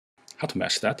how to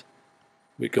mesh that.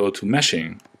 We go to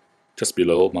meshing, just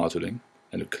below modeling,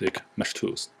 and click mesh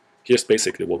tools. Here's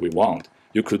basically what we want.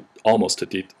 You could almost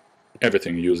did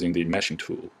everything using the meshing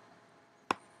tool.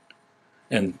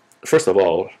 And first of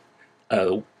all,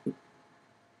 do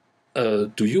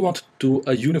you want to do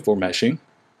a uniform meshing?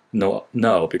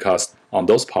 No, because on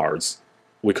those parts,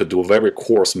 we could do very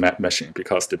coarse meshing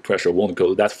because the pressure won't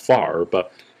go that far.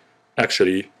 But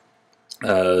actually,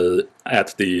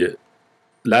 at the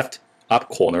left up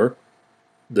corner,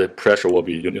 the pressure will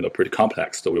be pretty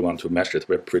complex. So we want to mesh it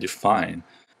pretty fine.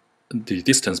 The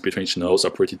distance between each nodes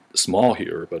are pretty small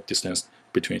here, but distance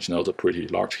between each nodes are pretty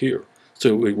large here.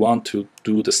 So we want to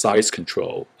do the size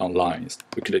control on lines.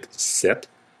 We click Set,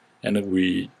 and then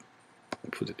we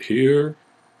put it here.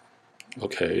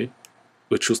 Okay,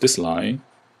 we choose this line,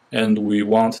 and we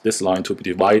want this line to be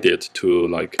divided to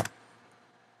like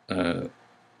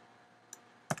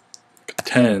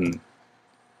 10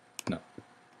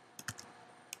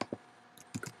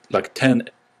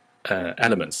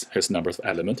 elements. Here's number of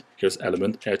element. Here's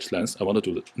element edge length. I want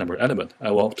to do the number of element.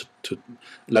 I want to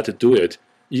let it do it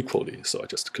equally. So I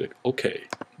just click OK.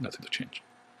 Nothing to change.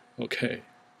 OK.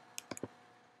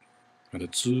 I'm going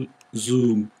to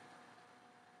zoom.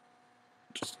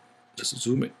 Just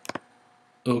zoom it.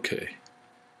 OK.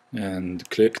 And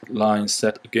click line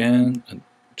set again and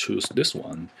choose this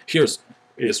one. Here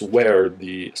is where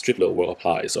the strip load will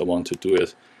apply. So I want to do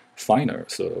it finer.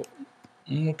 So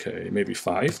okay, maybe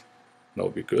 5. That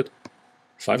would be good.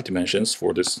 5 dimensions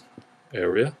for this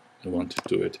area. I want to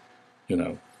do it,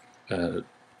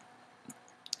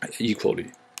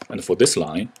 equally. And for this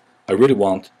line, I really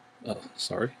want.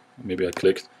 Sorry, maybe I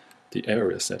clicked the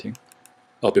area setting.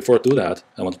 Oh, before I do that,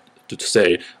 I want to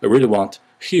say I really want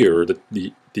here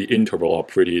the interval are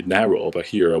pretty narrow, but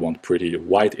here I want pretty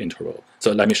wide interval.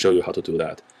 So let me show you how to do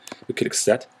that. We click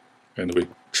Set, and we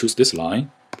choose this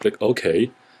line. Click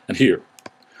OK, and here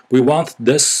we want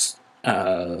this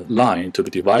line to be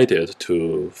divided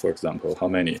to, for example, how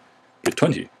many?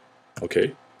 20.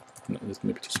 Okay, no, it's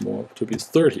maybe too small. To be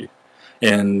 30.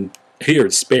 And here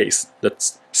is space.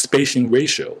 That's spacing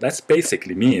ratio. That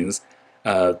basically means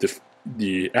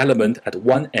the element at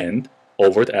one end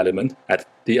over the element at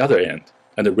the other end,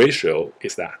 and the ratio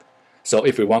is that. So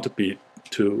if we want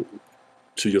to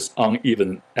use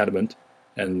uneven element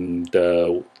and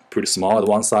pretty small at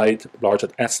one side, large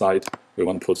at that side, we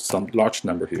want to put some large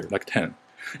number here, like 10.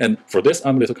 And for this,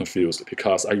 I'm a little confused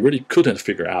because I really couldn't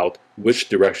figure out which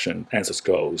direction ANSYS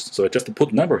goes. So I just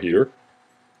put number here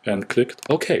and clicked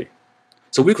OK.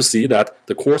 So we could see that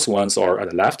the coarse ones are at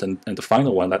the left and the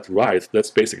final one at the right.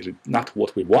 That's basically not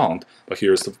what we want, but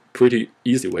here's a pretty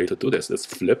easy way to do this. Let's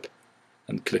flip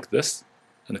and click this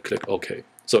and click OK.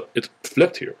 So it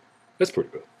flipped here. That's pretty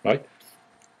good, right?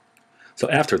 So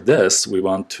after this, we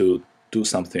want to do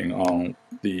something on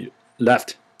the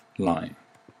left line.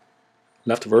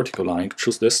 Left vertical line,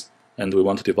 choose this, and we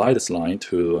want to divide this line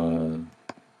to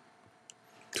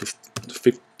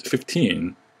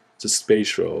 15. The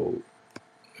spatial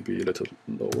maybe a little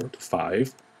lower to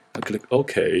 5. And click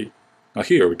OK. Now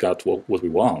here we got what we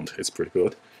want. It's pretty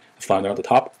good. Find out the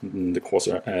top, and the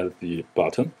cursor at the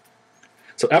bottom.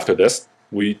 So after this,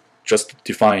 we just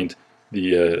defined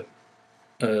the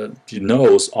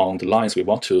nodes on the lines we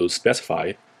want to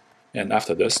specify, and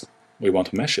after this, we want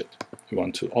to mesh it. We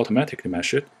want to automatically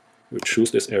mesh it. We choose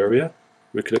this area.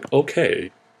 We click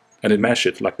OK, and it mesh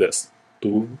it like this.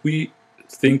 Do we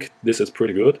think this is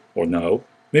pretty good or no?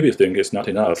 Maybe you think it's not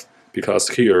enough because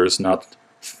here is not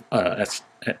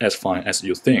as fine as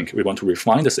you think. We want to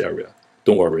refine this area.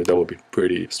 Don't worry, that will be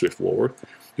pretty straightforward.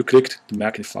 You click the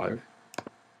magnifier,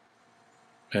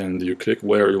 and you click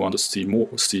where you want to see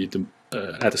more. See the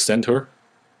at the center,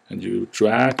 and you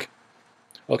drag.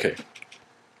 Okay.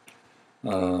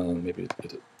 Maybe a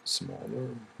bit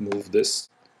smaller. Move this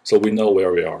so we know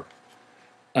where we are.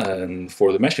 And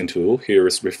for the meshing tool, here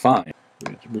is refine.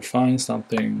 We refine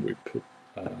something. We put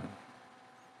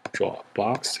draw a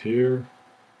box here.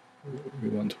 We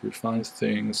want to refine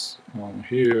things on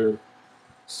here.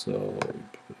 So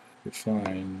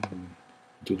refine,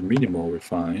 do the minimal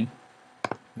refine,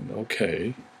 and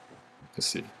OK. Let's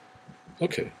see.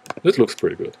 OK, this looks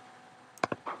pretty good.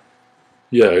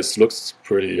 Yeah, it looks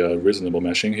pretty reasonable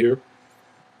meshing here.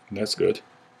 That's good.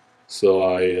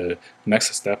 So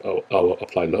next step, I'll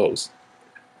apply loads.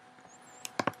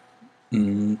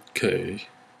 Okay.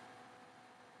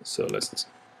 So let's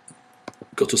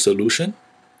go to solution,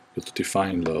 go to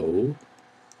define load,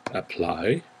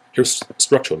 apply. Here's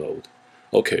structural load.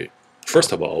 Okay.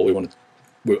 First of all,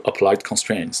 we applied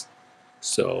constraints.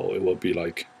 So it will be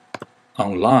like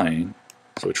on line.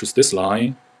 So we choose this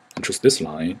line and choose this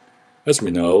line. As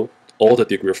we know, all the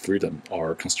degree of freedom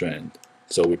are constrained.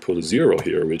 So we put 0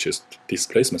 here, which is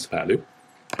displacement value.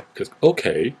 Click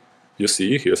OK. You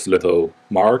see here's a little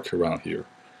mark around here.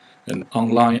 And on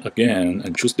line again,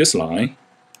 and choose this line.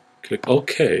 Click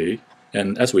OK.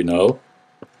 And as we know,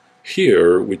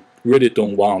 here we really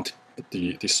don't want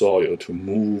the soil to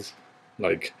move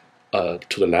like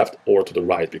to the left or to the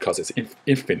right because it's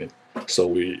infinite. So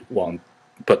we want,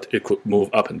 but it could move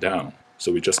up and down.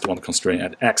 So we just want to constrain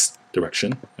at X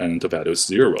direction, and the value is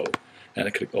 0. And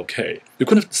I click OK. You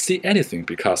couldn't see anything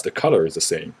because the color is the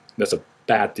same. That's a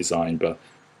bad design, but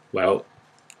well,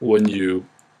 when you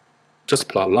just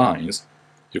plot lines,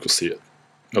 you could see it.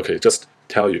 Okay, just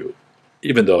tell you,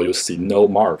 even though you see no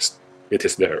marks, it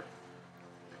is there.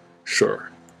 Sure.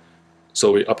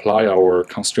 So we apply our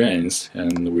constraints,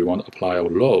 and we want to apply our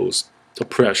loads to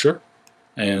pressure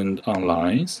and on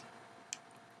lines.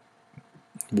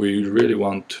 We really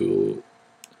want to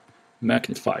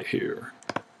magnify here,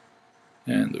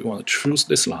 and we want to choose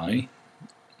this line.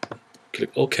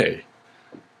 Click OK.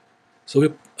 So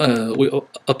we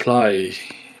apply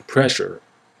pressure,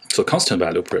 so constant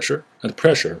value pressure, and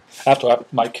pressure. After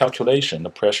my calculation, the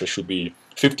pressure should be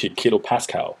 50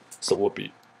 kilopascal. So it will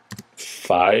be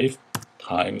 5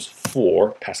 times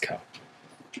 4 pascal.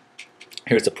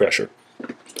 Here's the pressure.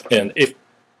 And if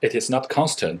it is not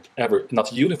constant,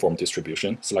 not uniform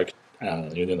distribution, it's like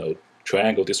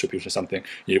triangle distribution or something,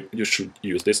 you should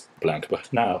use this blank.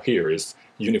 But now here is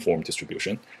uniform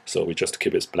distribution, so we just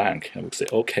keep it blank and we say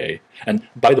OK. And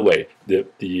by the way,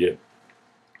 the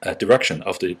direction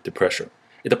of the pressure,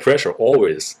 the pressure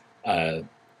always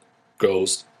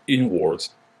goes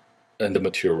inwards in the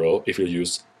material if you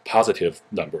use positive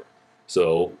number.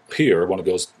 So here, when it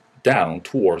goes down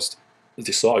towards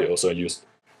the soil, so I use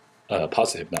a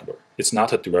positive number. It's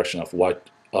not a direction of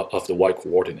the y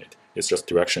coordinate. It's just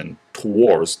direction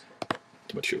towards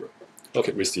the material.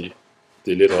 Okay, we see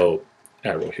the little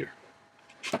arrow here.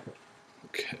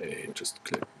 Okay, just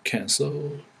click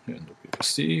cancel, and we can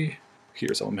see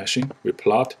here's our meshing. We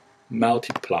plot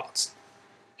multi-plots.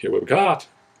 Here we've got.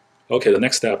 Okay, the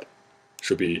next step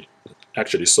should be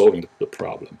actually solving the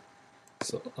problem.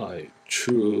 So I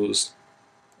choose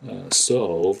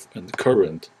solve, and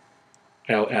current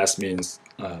ls means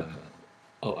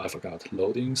oh, I forgot,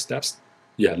 loading steps.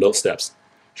 Yeah, load steps.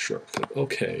 Sure, click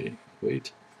OK.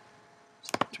 Wait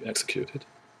to execute it.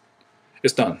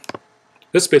 It's done.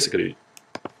 That's basically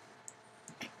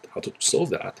how to solve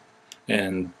that.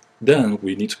 And then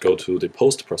we need to go to the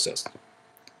post process.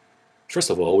 First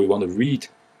of all, we want to read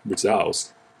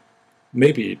results.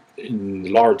 Maybe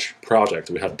in large project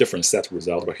we have different set of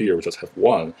results, but here we just have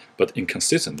one. But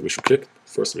inconsistent, we should click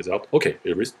first result. Okay,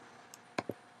 it is.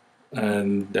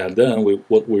 And then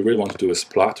what we really want to do is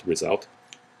plot result,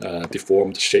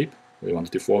 deformed shape. We want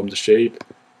to deform the shape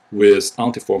with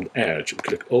undeformed edge. We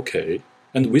click OK,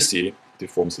 and we see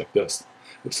deforms like this.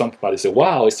 If somebody say,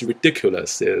 "Wow, it's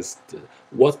ridiculous!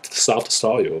 What soft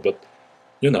soil?" But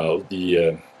you know,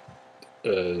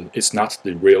 it's not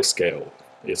the real scale.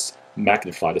 It's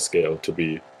magnified scale to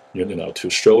be, to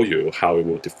show you how it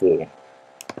will deform.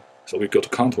 So we go to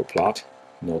contour plot,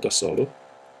 node solo,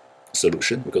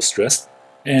 solution. We go stress,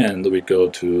 and we go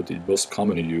to the most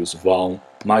commonly used von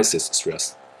Mises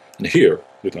stress. And here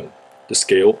we go the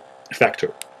scale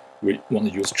factor. We want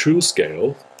to use true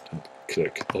scale. And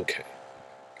click OK.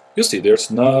 You see, there's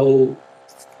no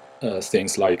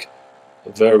things like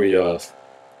very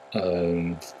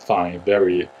fine,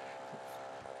 very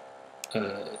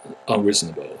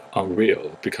unreasonable,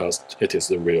 unreal, because it is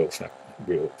the real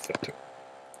factor.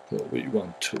 So we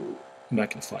want to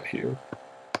magnify here.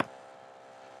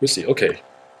 We see, okay,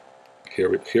 here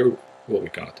what we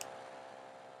got.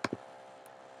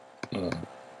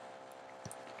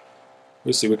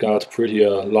 We see we got pretty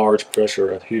large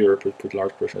pressure at here, pretty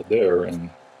large pressure at there, and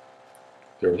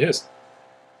there it is.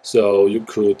 So you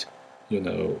could,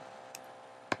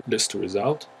 list the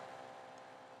result,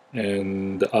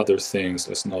 and the other things,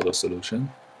 that's not a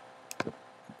solution.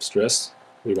 Stress,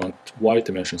 we want y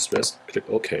dimension stress, click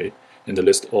OK, and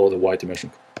list all the y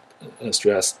dimension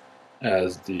stress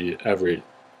as the every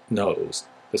node.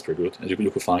 That's pretty good, and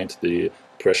you could find the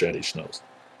pressure at each node.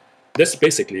 That's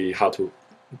basically how to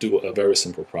do a very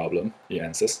simple problem in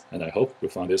ANSYS, and I hope you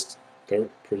find this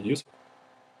pretty useful.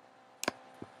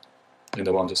 And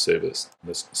I want to save this.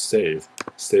 Let's save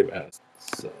as.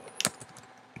 So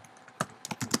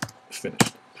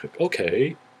finished. Click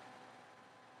OK.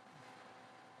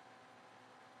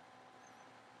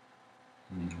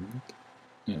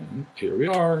 And here we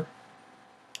are.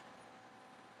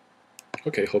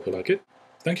 Okay, hope you like it.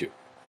 Thank you.